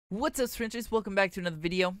What's up, Sprinters? Welcome back to another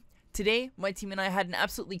video. Today, my team and I had an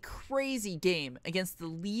absolutely crazy game against the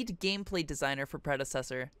lead gameplay designer for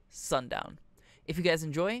Predecessor, Sundown. If you guys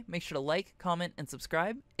enjoy, make sure to like, comment, and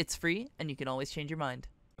subscribe. It's free, and you can always change your mind.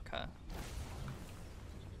 Okay.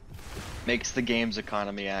 Makes the game's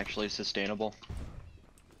economy actually sustainable.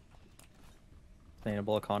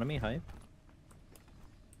 Sustainable economy hype.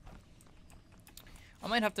 I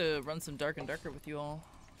might have to run some Dark and Darker with you all.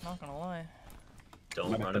 Not gonna lie.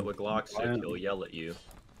 Don't run it with Glockstick, he'll yell at you.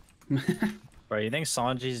 Bro, you think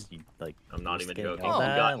Sanji's like? I'm not even joking.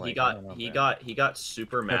 Oh. He got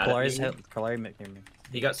super mad at me.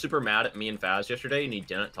 He got super mad at me and Faz yesterday, and he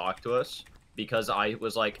didn't talk to us because I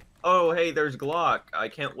was like, "Oh, hey, there's Glock. I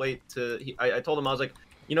can't wait to." I told him, I was like,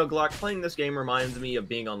 "You know, Glock, playing this game reminds me of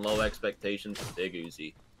being on low expectations with Big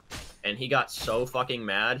Uzi." And he got so fucking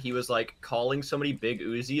mad. He was like, calling somebody Big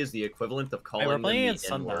Uzi is the equivalent of calling them the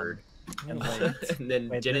N-word. And then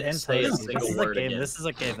didn't say a single word again. This is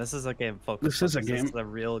a game. This is a game. Focus. This is a game. This is a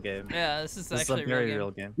real game. Yeah, this is This actually is a very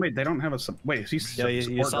real game. Wait, they don't have a wait. He's Yeah,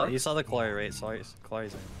 you saw the Kalari, right? Sorry,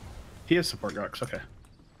 Kalari's in. He is support Grux. Okay.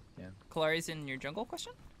 Yeah. Kalari's in your jungle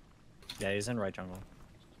question? Yeah, he's in right jungle.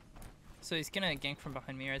 So he's gonna gank from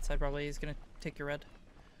behind me right side probably. He's gonna take your red.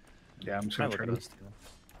 Yeah, I'm just gonna trade him.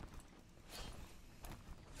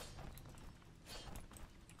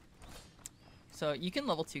 So you can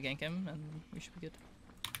level 2 gank him and we should be good.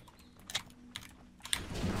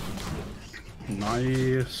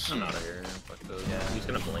 Nice. I'm out of here. Fuck those. Yeah. He's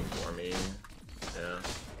gonna blink for me. Yeah.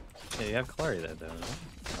 Yeah, you have Kalari there, though.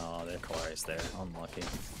 No, their Kalari's there. Unlucky.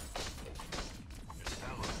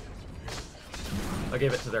 I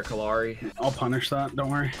gave it to their Kalari. I'll punish that. Don't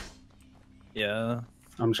worry. Yeah.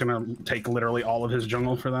 I'm just gonna take literally all of his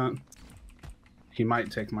jungle for that. He might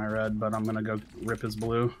take my red, but I'm gonna go rip his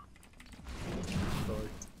blue.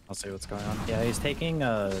 I'll see what's going on. Yeah, he's taking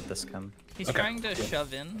this chem. He's trying to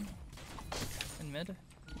shove in mid.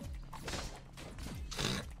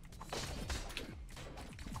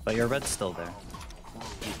 But your red's still there.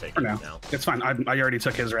 He's taking For it now. now. It's fine. I already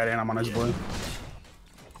took his red and I'm on his blue.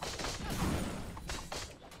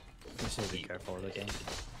 You should be careful with the game.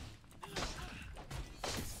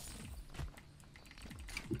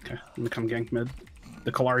 Okay, I'm gonna come gank mid.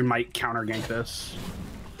 The Kalari might counter gank this.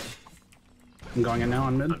 I'm going in now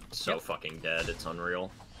on mid. I'm so fucking dead. It's unreal.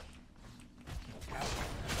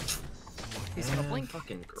 He's gonna blink.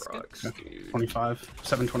 Fucking Grux, dude. 25,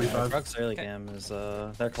 725. Grux early game is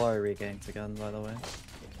their Kalari reganked again, by the way.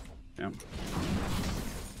 Yeah.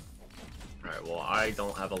 Alright, well, I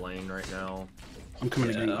don't have a lane right now. I'm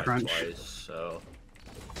coming to gank crunch. Twice, so...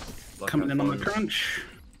 Coming in on the crunch.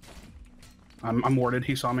 I'm warded.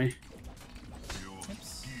 He saw me.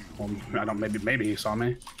 Oops. Well, I don't. Maybe he saw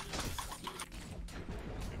me.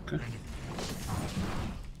 Okay.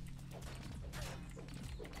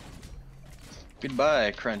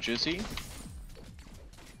 Goodbye, Crunchussy.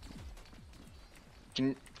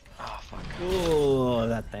 Can... Oh, fuck. Oh,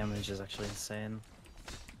 that damage is actually insane.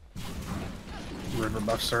 River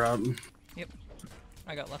buffs are out. Yep.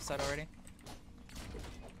 I got left side already.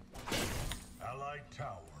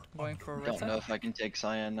 Going for I red don't know side. if I can take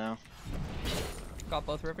Cyan now. Got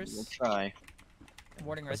both rivers. We'll try.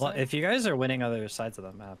 Warding right side. If you guys are winning other sides of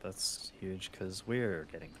the map, that's huge, because we're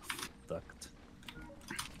getting fucked.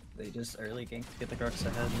 They just early ganked to get the Grux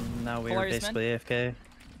ahead, and now we're Kalari's basically AFK.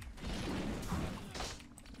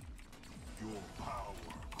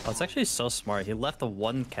 Oh, it's actually so smart. He left the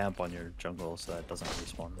one camp on your jungle so that it doesn't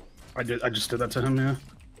respawn. I just did that to him.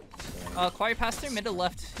 Yeah. Quarry passed through mid to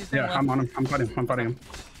left. He's going Yeah, left. I'm on him. I'm fighting him.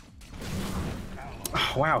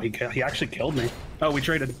 Oh, wow, he actually killed me. Oh, we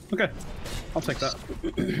traded. Okay, I'll take that.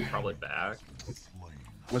 Probably back.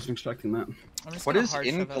 Wasn't expecting that. I'm just What gonna is hard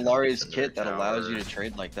in shove it. Kalari's Their kit that allows tower. you to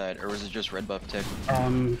trade like that, or was it just red buff tick?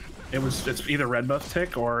 It's either red buff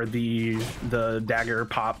tick or the dagger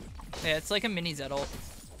pop. Yeah, it's like a mini Zed ult.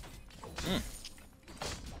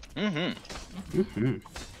 Oh,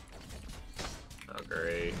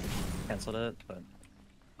 great. Canceled it, but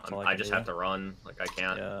I just have to run. Like, I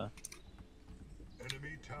can't. yeah.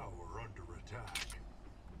 Enemy tower under attack.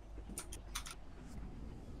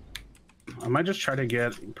 I might just try to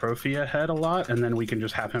get Profi ahead a lot, and then we can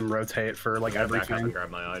just have him rotate for like Back up and everything. grab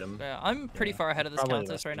my item. Yeah, I'm pretty far ahead of this Probably the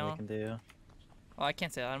countess best right thing we now. can do. Well, I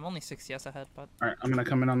can't say that. I'm only 6 CS ahead, but All right, I'm gonna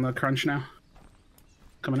come in on the crunch now.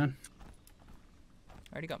 Coming in.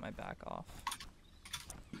 I already got my back off.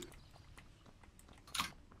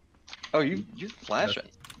 Oh, you flash it.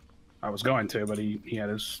 I was going to, but he had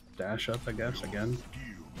his dash up, I guess, again.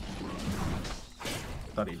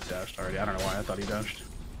 Thought he dashed already. I don't know why I thought he dashed.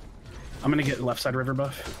 I'm gonna get left side river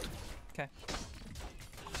buff. Okay.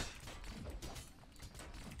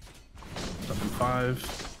 5.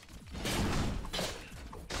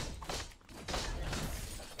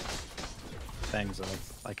 Fang's up.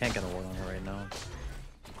 I can't get a ward on her right now.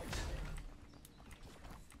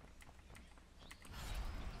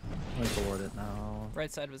 I'm going to ward it now.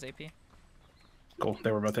 Right side was AP. Cool.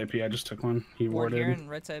 They were both AP. I just took one. He Ward warded. here and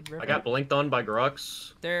right side river. I got blinked on by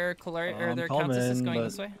Grux. Their Kalari or their coming, Countess is going but-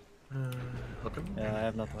 this way. Hook him? Yeah, I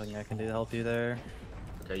have nothing I can do to help you there.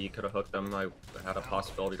 Okay, you could have hooked them. I had a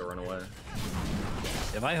possibility to run away.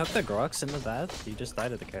 If I hook the Grux into that, you just die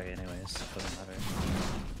to the carry anyways. Doesn't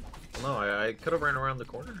matter. No, I could have ran around the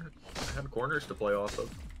corner. I had corners to play off of.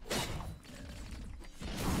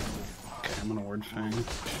 Okay, I'm gonna ward Fang.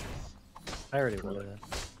 I already warded it.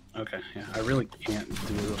 Okay, yeah, I really can't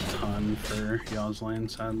do a ton for y'all's lane,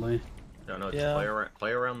 sadly. No, just Yeah.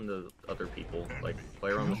 play around the other people. Like,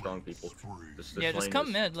 play around the strong people. This Yeah, just lane come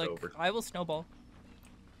is mid. Like over. I will snowball.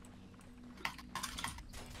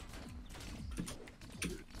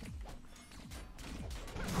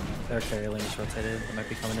 Their carry lane is rotated. They might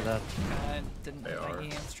be coming to that. I didn't They hit my are. E.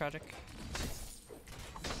 It's tragic.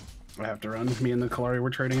 I have to run. Me and the Kalari were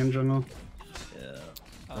trading in jungle. Yeah.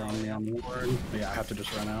 They're on me on ward. Yeah, I have to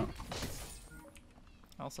just run out.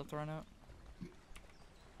 I also have to run out.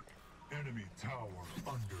 Enemy tower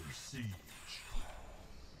under siege.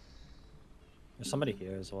 There's somebody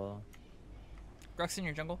here as well. Grux in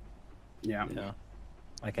your jungle. Yeah. Yeah.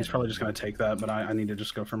 I can't. He's probably just gonna take that, but I need to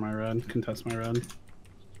just go for my red, contest my red.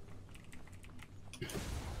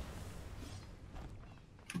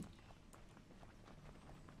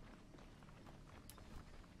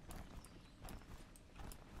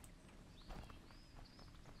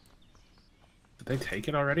 Did they take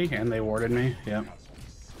it already? And they warded me. Yep.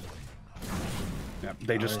 Yep.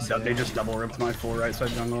 They just double ripped my full right side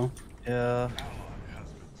jungle. Yeah. Has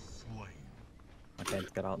been slain. I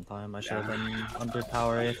can't get out in time. I should have been under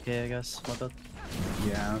tower AFK, I guess. My bad.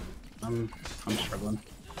 Yeah. I'm struggling.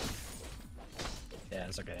 Yeah,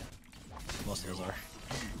 it's okay. Most of us are.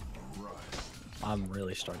 I'm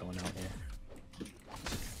really struggling out here.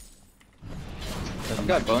 I've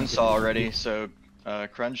got Bonesaw already, so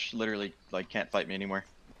Crunch literally like can't fight me anymore.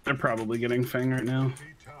 They're probably getting Fang right now.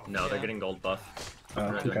 No, they're getting gold buff. Oh,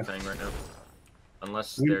 They're not doing okay. Fang right now.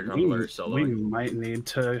 Unless We, their jungler is we soloing. might need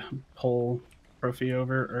to pull Profi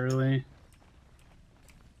over early.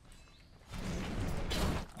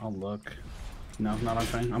 I'll look. No, not on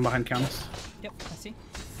Fang. I'm behind Countess. Yep, I see.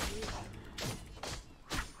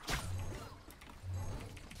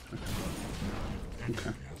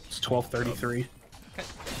 Okay. It's 12:33. Okay.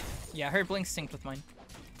 Yeah, her blink synced with mine.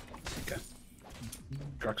 Okay.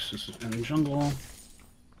 Drux is in jungle.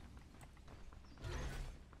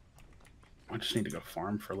 I just need to go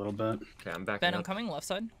farm for a little bit. Okay, I'm back Ben, I'm up. coming left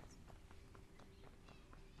side.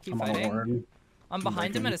 Keep I'm on a fighting. ward. I'm behind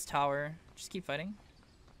him breaking. at his tower. Just keep fighting.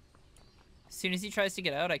 As soon as he tries to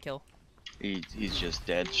get out, I kill. He's just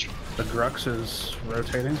dead. The Grux is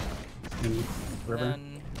rotating in river.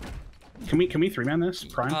 Then, Can we 3-man this?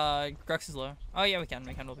 Prime? Grux is low. Oh yeah, we can.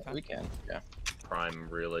 We can. We'll be fine. We can, yeah. Prime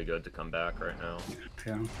really good to come back right now.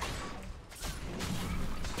 Yeah.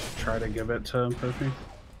 Try to give it to Profi.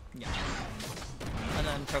 Yeah. And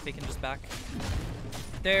then Trophy can just back.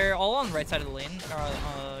 They're all on the right side of the lane, or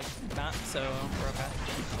map, so we're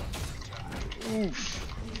okay. Oof.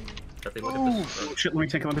 If they look at this, Oh, shit, let me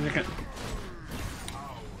take it.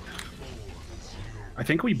 I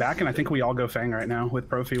think we back and I think we all go Fang right now with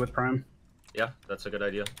Profi with Prime. yeah, that's a good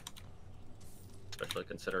idea. Especially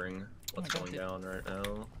considering what's God, going dude. down right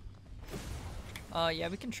now. Yeah,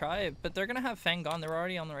 we can try it, but they're gonna have Fang gone. They're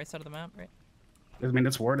already on the right side of the map, right? I mean,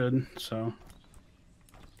 it's warded, so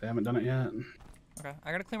they haven't done it yet. Okay,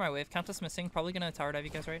 I gotta clear my wave. Countess missing. Probably gonna tower dive you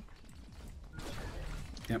guys, right?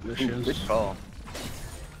 Yep, there Ooh, she good is. call.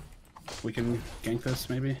 We can gank this,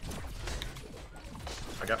 maybe.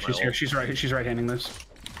 I got my She's here. ult. She's right-handing this.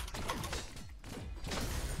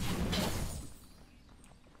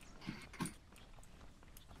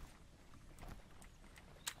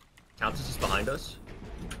 Countess is behind us.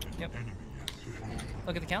 Yep.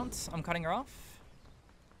 Look at the counts. I'm cutting her off.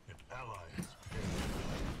 An ally is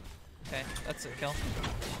Okay, that's a kill.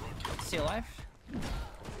 Stay alive.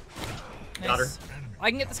 Nice. Got her. I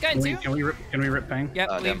can get this guy in two. Can we rip Fang? Yep,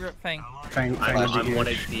 Damn. leave Fang. Fang I'm is on 1 DH.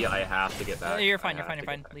 HP. I have to get back. You're I fine. You're have fine. to You're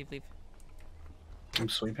fine. get back. Leave. I'm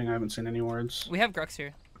sweeping. I haven't seen any wards. We have Grux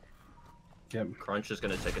here. Yep. Crunch is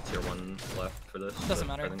gonna take a tier 1 left for this. Doesn't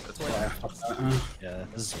but matter. I think that's It's fine. Yeah, fuck that. Yeah,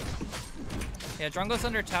 this is Yeah, Drongo's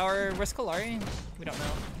under tower. Where's Kalari? We don't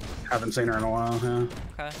know. Haven't seen her in a while.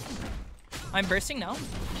 Yeah. Okay. I'm bursting now.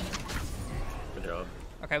 Good job.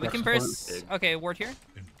 Okay, we can Excellent. burst. Okay, ward here.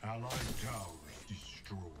 an allied tower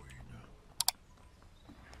destroyed.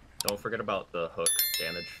 Don't forget about the hook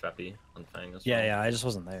damage Feppy on Fang as well. Yeah, I just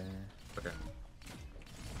wasn't there. Okay.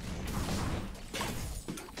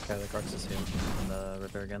 Okay, the Crocs is here in the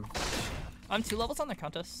river again. I'm 2 levels on the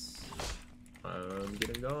Countess. I'm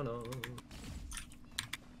getting going on.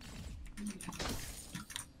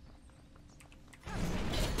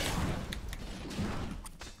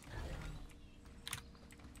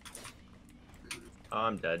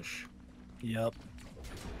 I'm dead. Yep.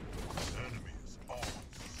 Enemies all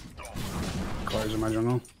stop. Cars in my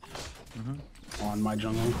jungle. Mm-hmm. On my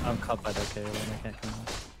jungle. I'm caught by their KO and I can't come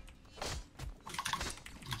out.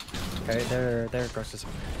 Okay, they're Crocs.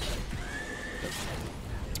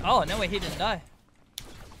 Oh, no way, he didn't die.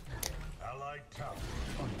 Allied tower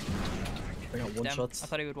I got one Damn, shots. I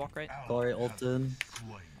thought he would walk right. Glory ulted.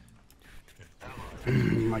 Oh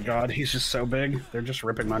my god, he's just so big. They're just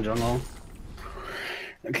ripping my jungle.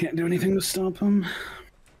 I can't do anything to stop him.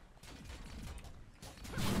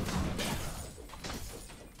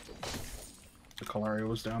 The Kalaria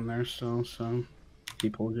was down there still, so he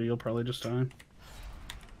pulled you, you'll probably just die.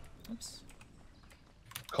 Oops.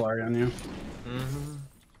 Kalaria on you. Mm-hmm.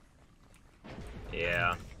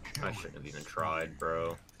 Yeah, I shouldn't have even tried,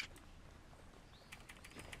 bro.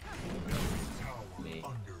 tower Me.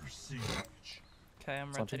 under siege. Okay,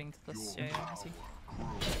 I'm rotating to this. Yeah, I see.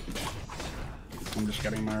 I'm just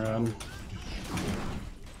getting my red.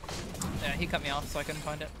 Yeah, he cut me off, so I couldn't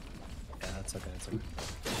find it. Yeah, it's okay. It's okay.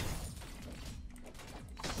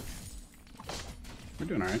 We're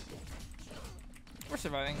doing alright. We're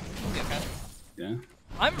surviving. We'll be okay. Yeah.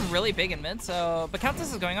 I'm really big in mid, so... But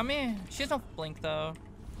Countess is going on me. She has no blink, though.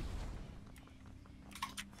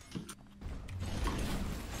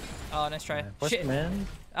 Oh, nice try. Push Shit. him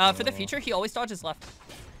in. For the future, he always dodges left.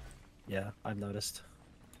 Yeah, I've noticed.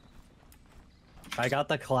 I got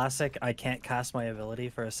the classic I can't cast my ability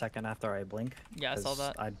for a second after I blink. Yeah, I saw 'cause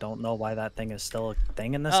that. I don't know why that thing is still a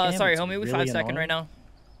thing in this game. Sorry, It's homie, we really 5-second right now.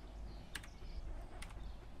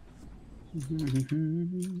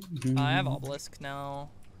 I have Obelisk now.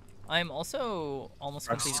 I'm also almost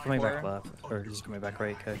Crocs complete is coming back core. left, or he's coming back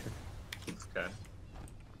right. Okay. Okay.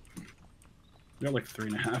 We got like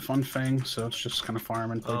 3.5 on Fang, so it's just kind of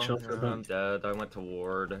farm and play chill for a bit. I'm dead. I went to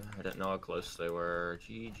ward. I didn't know how close they were.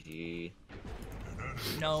 GG.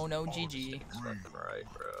 No, GG. That's fucking right,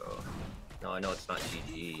 bro. No, I know it's not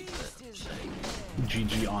GG, but I'm just saying.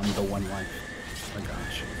 GG on the one life. I got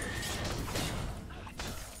you.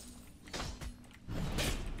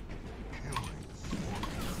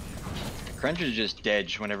 Crunch is just dead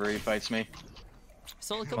whenever he fights me.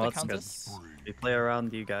 Still kill Well, the that's good. Countess. We play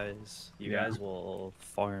around you guys. You Yeah. guys will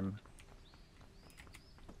farm.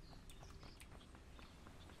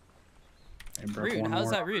 I broke Rude. one How's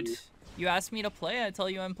more. that rude? You asked me to play, I tell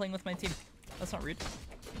you I'm playing with my team. That's not rude.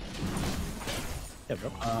 Yeah,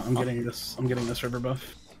 bro. I'm getting this. I'm getting this river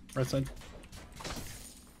buff. Right side.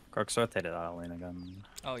 Crocs rotated out lane again.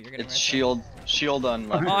 Oh, you're getting It's right shield on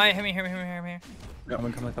left. there. Oh, hear me.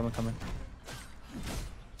 Coming.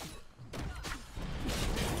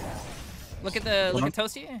 Look at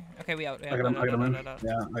Toasty. Okay, we out. I gotta move.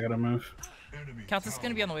 Yeah, I gotta move. Enemy Countess is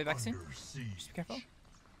gonna be on the way back soon. under siege. Just be careful.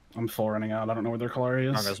 I'm full running out. I don't know where their Kalaria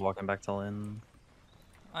is. Congo's walking back to lane.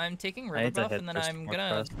 I'm taking I river need to buff hit and then first I'm mark gonna.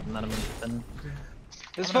 first, and then I'm gonna defend.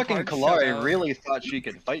 This I'm gonna fucking hard Kalari shut out. really thought she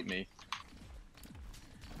could fight me.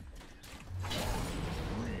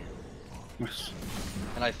 Nice.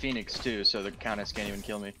 And I Phoenix too, so the Countess can't even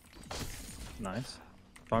kill me. Nice.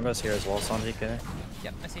 Congo's here as well, Sanji K.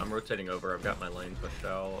 Yep, I see. I'm rotating over. I've got my lane pushed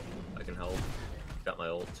out. I can help. Got my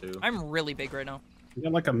ult too. I'm really big right now. We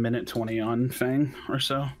got like a minute 20 on Fang or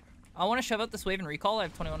so. I want to shove out this wave and recall. I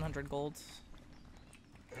have 2100 gold.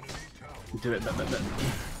 Do it. Bet.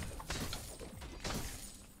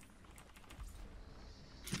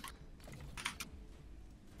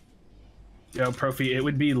 Yo, Profi, it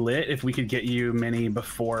would be lit if we could get you mini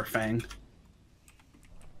before Fang.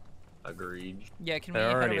 Agreed. Yeah, can we They're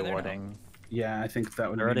head already over there now? warding. Yeah, I think that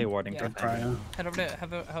would They're already be warding Yeah. for Cryo. Head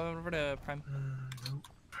over to Prime.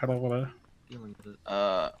 Hello.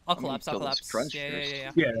 I'll I'm gonna collapse. I'll kill this collapse. Crunch Yeah.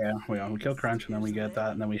 first. We kill Crunch and then we get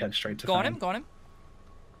that and then we head straight to Go on Fang. him. Go on him.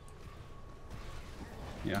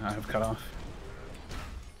 Yeah, I have cut off.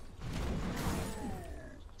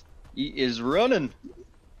 He is running.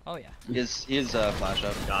 Oh yeah. His flash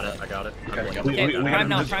up. Got it. I got it. I'm Okay, going up. Okay, we prime gotta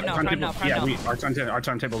now, move. prime now, Our prime now, timetable- prime Yeah, now. our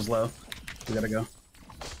timetable's low. We gotta go.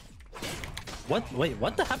 What? Wait,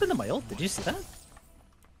 what happened to my ult? Did you see that?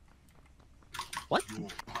 What?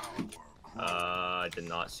 I did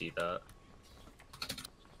not see that.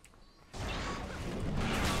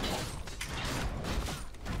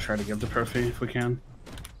 Try to give the Profi if we can.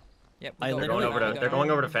 Yep. I They're going literally- over to. They're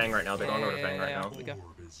going over to Fang right now. They're going over to Fang right now. We go.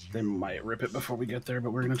 They might rip it before we get there,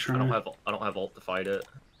 but we're gonna try. I don't have ult to fight it.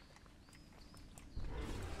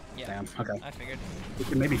 Yeah. Damn. Okay. I figured. We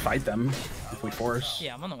can maybe fight them if we force.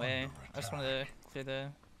 Yeah, I'm on the way. I just wanted to clear the.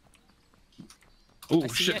 Ooh, I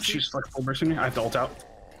see, shit! I see. She's like full bursting me. I have to ult out.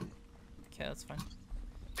 Okay, that's fine.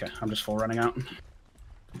 Okay, I'm just full running out.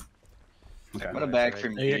 Okay. What a bag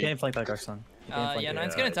from Hey, you're me. getting flanked by Garson. Yeah,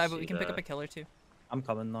 Nine's gonna I die, but we see can pick that. up a kill or two. I'm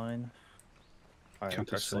coming, 9. Alright, Count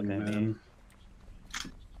this Garson thing, looking at me. man.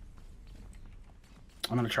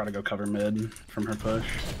 I'm gonna try to go cover mid from her push.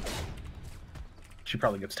 She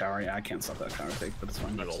probably gets tower. Yeah, I can't stop that counter take, but it's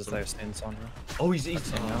fine. I've Is there stands on her? Oh, he's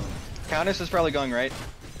No. Countess is probably going right.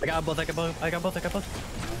 I got both, I got both, I got both, I got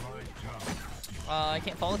both. I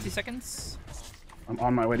can't follow 2 seconds. I'm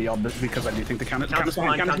on my way to y'all because I do think the countess Countess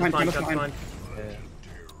behind. Countess behind. countess Countess behind.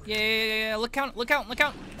 Yeah. Look out! Look out! Look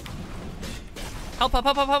out! Help! Help!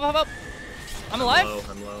 Help! Help! Help! Help! I'm alive.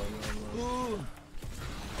 I'm low. Ooh.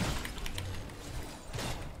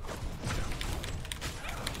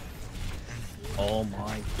 Oh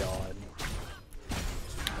my god.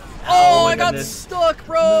 Oh, my I got goodness. stuck,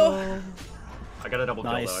 bro. I got a double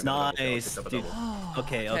kill though. Nice, I got a double kill. I nice, picked up a dude. double.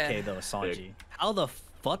 Okay, Okay. okay though, Sanji. How the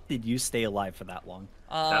fuck did you stay alive for that long?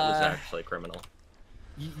 That was actually criminal.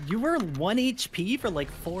 You were 1 HP for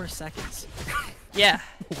like 4 seconds. Yeah.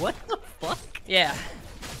 What the fuck? Yeah.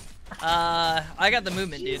 I got the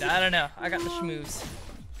movement, dude. I don't know. I got the schmoves.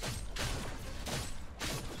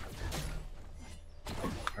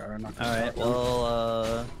 Alright,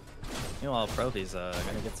 well, meanwhile, Proby's gonna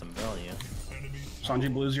get some value.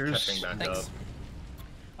 Sanji Blue's yours. Checking back Thanks. up.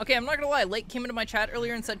 Okay, I'm not gonna lie. Lake came into my chat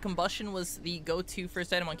earlier and said combustion was the go-to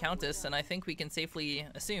first item on Countess, and I think we can safely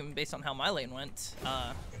assume, based on how my lane went,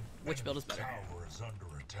 which build is better. Tower is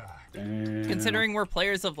under attack. Damn. Considering we're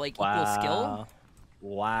players of like equal skill.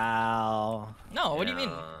 Wow. No, what do you mean?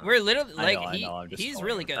 Yeah. We're literally I like know, I'm just he's calling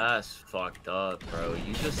really it. good. That's fucked up, bro.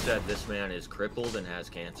 You just said this man is crippled and has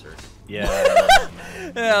cancer. Yeah.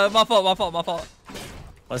 Yeah, my fault.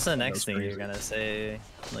 What's the next That's thing you're crazy. gonna say?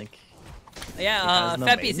 Like, Yeah, has no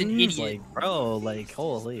Feppy's an maidens? idiot. Like, bro, like,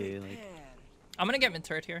 holy, like, I'm gonna get mid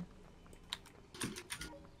turret here.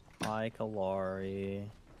 hi, Kalari.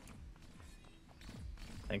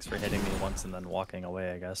 Thanks for hitting me once and then walking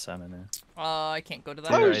away, I guess. I don't know. I can't go to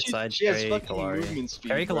that. Oh, Right she- side, she has carry fucking Kalari. movement speed,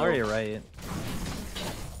 Carry bro. Kalari, right?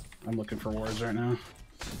 I'm looking for wards right now.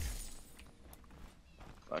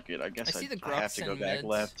 Fuck it, I guess I see the I have Grux to go in back mid.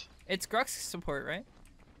 left. It's Grux support, right?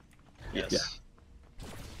 Yes.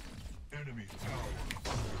 Yeah. Enemy tower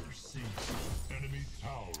under siege. Enemy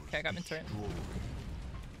tower. Okay, I got mid turret.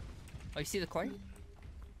 Oh, you see the Clark?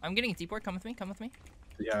 I'm getting a deep ward. Come with me. Come with me.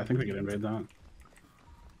 Yeah, I think we could invade that.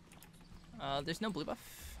 There's no blue buff.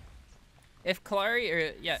 If Kalari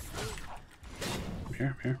or yeah,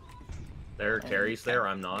 Here. There are carries there.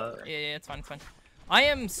 I'm not. yeah, it's fine, it's fine. I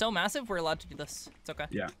am so massive. We're allowed to do this. It's okay.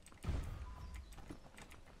 Yeah.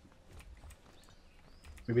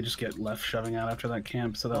 Maybe just get left shoving out after that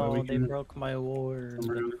camp so that way Oh, we they can broke my ward.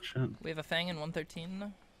 come around and shit. We have a Fang in 113.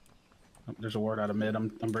 Oh, there's a ward out of mid. I'm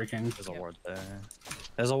breaking. There's a Yep. ward there.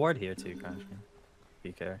 There's a ward here too, Crunchy.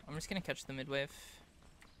 PK. I'm just gonna catch the mid wave.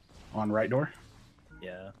 On right door.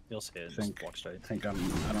 Yeah, you'll see it. Just Think. walk straight. I think I don't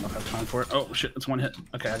know if I have time for it. Oh shit, it's one hit.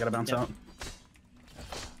 Okay, I gotta bounce Yeah. out.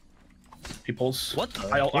 He pulls. What the?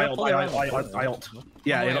 I ult. Yeah, pull your island. I ult.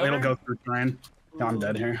 Yeah, Oh, wait, it'll over? go through terrain. No, I'm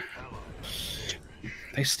dead here.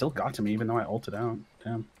 They still got to me even though I ulted out.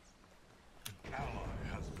 Damn. Ally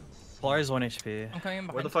has been Kalari's 1 HP. I'm coming in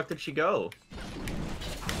Where the behind. fuck did she go?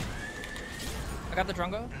 I got the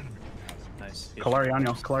Drongo. Nice. Kalari on you.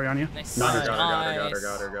 Kalari on you. Nice. Nice.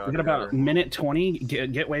 Got her. We got about minute 20.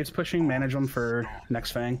 Get waves pushing. Manage them for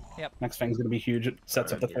next Fang. Yep. Next Fang's gonna be huge. It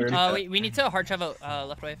sets up the Alright, third. We need to hard travel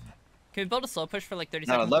left wave. Can we build a slow push for like 30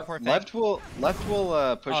 No, seconds before Fang? left will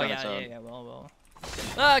push Oh on yeah, its own. yeah, we'll.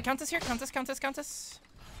 Countess here. Countess.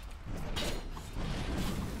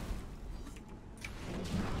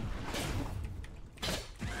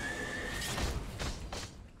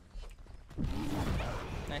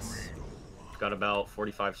 Nice. Got about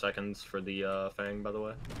 45 seconds for the Fang, by the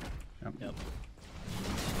way. Yep.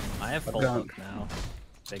 I have full Down. hook now.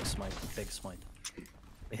 Big smite.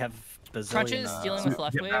 We have bazillion. Crunch is dealing with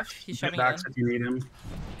left Get wave. back. He's Get shoving back in. if you need him.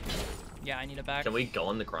 Yeah, I need a back. Can we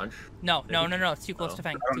go in the crunch? No. It's too close Oh. to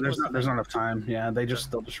Fang. I don't- Too There's close not to there's Fang. not enough time. Yeah, they'll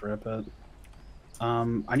just rip it. I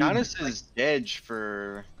need. Giannis is edge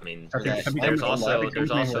for. I mean, Okay, that- have you there's done also the live? there's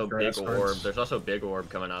Can we also work our big ass orb. first? There's also big orb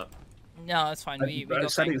coming up. No, it's fine. We go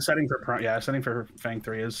setting Fang. setting for Fang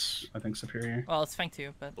 3 is I think superior. Well, it's Fang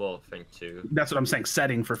 2, but Well, Fang 2. That's what I'm saying.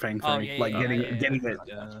 Setting for Fang 3, Oh, yeah, like yeah, getting yeah. getting it.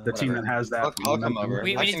 The team that has that. I'll come momentum. over.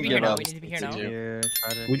 we I need to can be give here now. up We need to be here now. Here,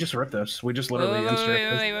 try to... We just ripped this. We just Wait, literally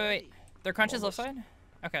wait. Their crunch is left side.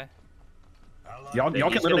 Okay. Y'all He's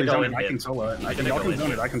can literally gonna go zone in it. I hit. can solo it. He's gonna Y'all go can in zone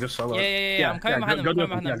hit. it. I can just solo Yeah, it. I'm coming behind them. Go I'm deal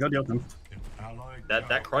coming with behind him. them. Yeah, go deal with him.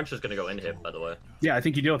 That crunch is gonna go in hit, by the way. Yeah, I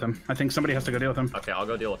think you deal with him. I think somebody has to go deal with him. Okay, I'll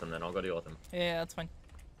go deal with him then. Yeah, that's fine.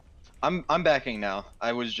 I'm backing now.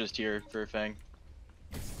 I was just here for Fang.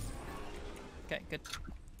 Okay, good.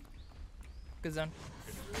 Good zone.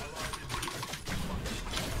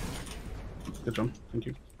 Good job. Thank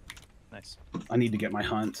you. Nice. I need to get my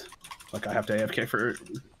hunt. Like I have to AFK for a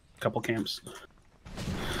couple camps.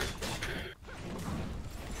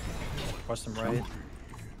 Force him right.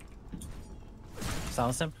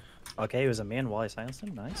 Silence him. Okay, he was a man while I silenced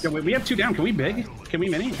him. Nice. Yeah, we have 2 down. Can we big? Can we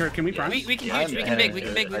mini? Or can we prime? We can Yeah, huge. We I'm can big. ahead. We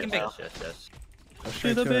can big. We can big. Yes.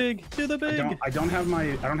 Do the big. Do the big. I don't have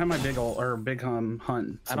my big ult or big hunt.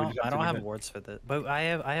 So I we don't. just I to don't do have it. wards for this, but I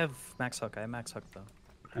have max hook. I have max hook though.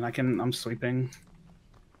 And I'm sweeping.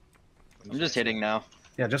 I'm just hitting now.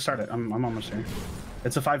 Yeah, just start it. I'm almost here.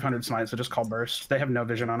 It's a 500 smite, so just call burst. They have no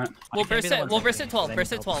vision on it. We'll burst it. We'll burst at 12.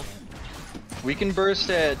 Burst at 12. We can burst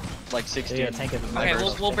at like 16. Yeah, tank it. Okay,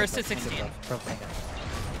 we'll burst at 16.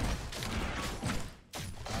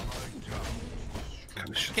 God,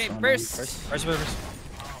 this shit's Okay, so burst. First movers.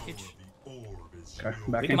 Huge. annoying. Okay,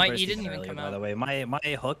 back We in. can My burst E didn't these even early, come by out. the way. My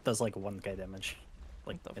hook does like 1k damage.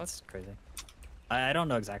 Like What the fuck? it's crazy. I don't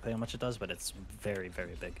know exactly how much it does, but it's very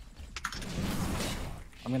big.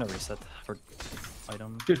 I'm gonna reset for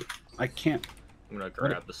item. Dude, I can't. I'm gonna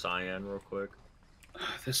grab the cyan real quick.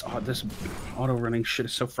 This auto running shit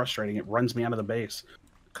is so frustrating. It runs me out of the base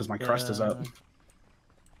because my crust is up.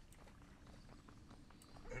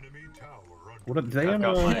 Enemy tower under What are they?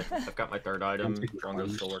 I've got my third item. taking Drongo's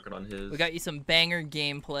plunge. still working on his. We got you some banger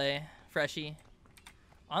gameplay, Freshie.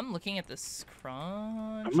 I'm looking at this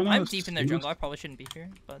crunch. I'm deep in their jungle. I probably shouldn't be here,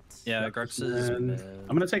 but Yeah, Grux is. And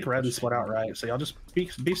I'm gonna take red and split out right. So y'all just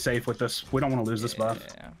be safe with this. We don't want to lose this buff.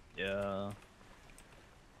 Yeah.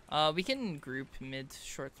 Yeah. We can group mid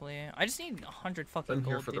shortly. I just need 100 fucking I'm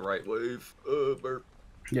gold. here for the dude. right wave. Burp.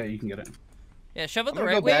 Yeah, you can get it. Yeah, shove out I'm the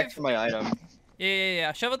gonna right go back wave. to my item.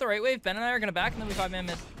 Yeah. Shove out the right wave. Ben and I are gonna back, and then we 5-man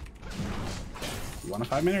mid. You want a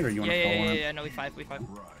 5-minute or you want to call one? Yeah. No, we 5. rise.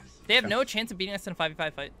 They have Okay. no chance of beating us in a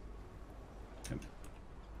 5v5 fight.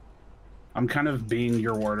 I'm kind of being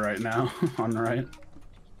your ward right now on the right.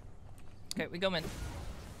 Okay, we go mid.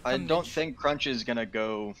 I Come don't mid. think Crunch is gonna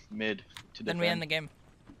go mid to Then defend. we end the game.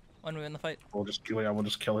 When we win the fight. We'll just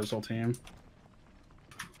kill his whole team.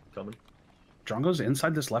 Coming. Drongo's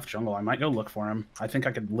inside this left jungle. I might go look for him. I think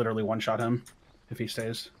I could literally one-shot him if he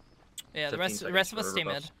stays. Yeah, the 15 rest of us seconds stay for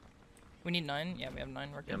mid. buffs. We need 9. Yeah, we have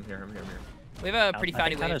 9 working. Yeah, I'm here. We have a pretty I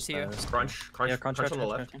fatty think wave Tyler's too. first. Crunch Yeah, on the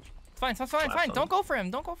left. It's fine. Last Don't one. go for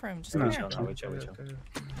him. Don't go for him. Just No, come here. no, we chill.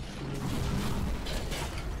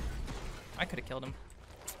 I could have killed him.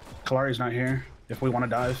 Kalari's not here. If we want to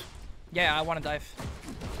dive. Yeah, I want to dive.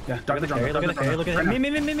 Yeah, dive the jungle. Look at the carry, look at Right him. now.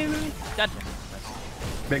 Me. Dead.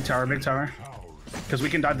 Big tower. Because we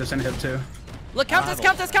can dive this in hip too. Look, count this.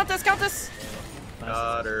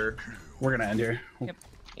 Got her. We're gonna end here. Yep.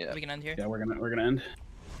 Yeah. We can end here. Yeah, we're gonna end.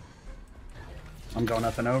 I'm going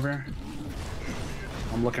up and over.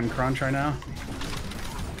 I'm looking crunch right now.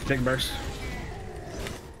 Big burst.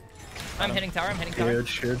 I'm hitting tower.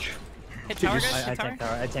 Huge. Hit tower, Dude, guys. I Hit tower. tank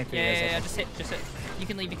tower. I tank for you Yeah. guys. Just hit. You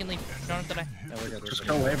can leave. You don't have to die. No, we're good. Just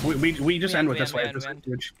kill wave. We just We end end, with we this end, we wave. end, This we is end.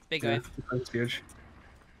 huge. Big Yeah, wave. That's huge.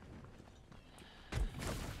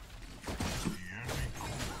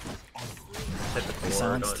 Hit the core.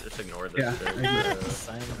 Silenced. Don't just ignore this. Yeah. shit.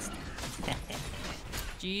 Silenced.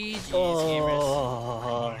 GG's, gamers.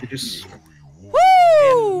 Oh. You just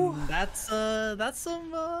Woo! That's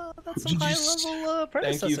some high level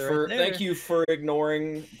predecessor. Thank you for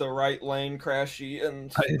ignoring the right lane, Crashy,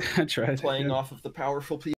 and I tried. playing Yeah. off of the powerful people.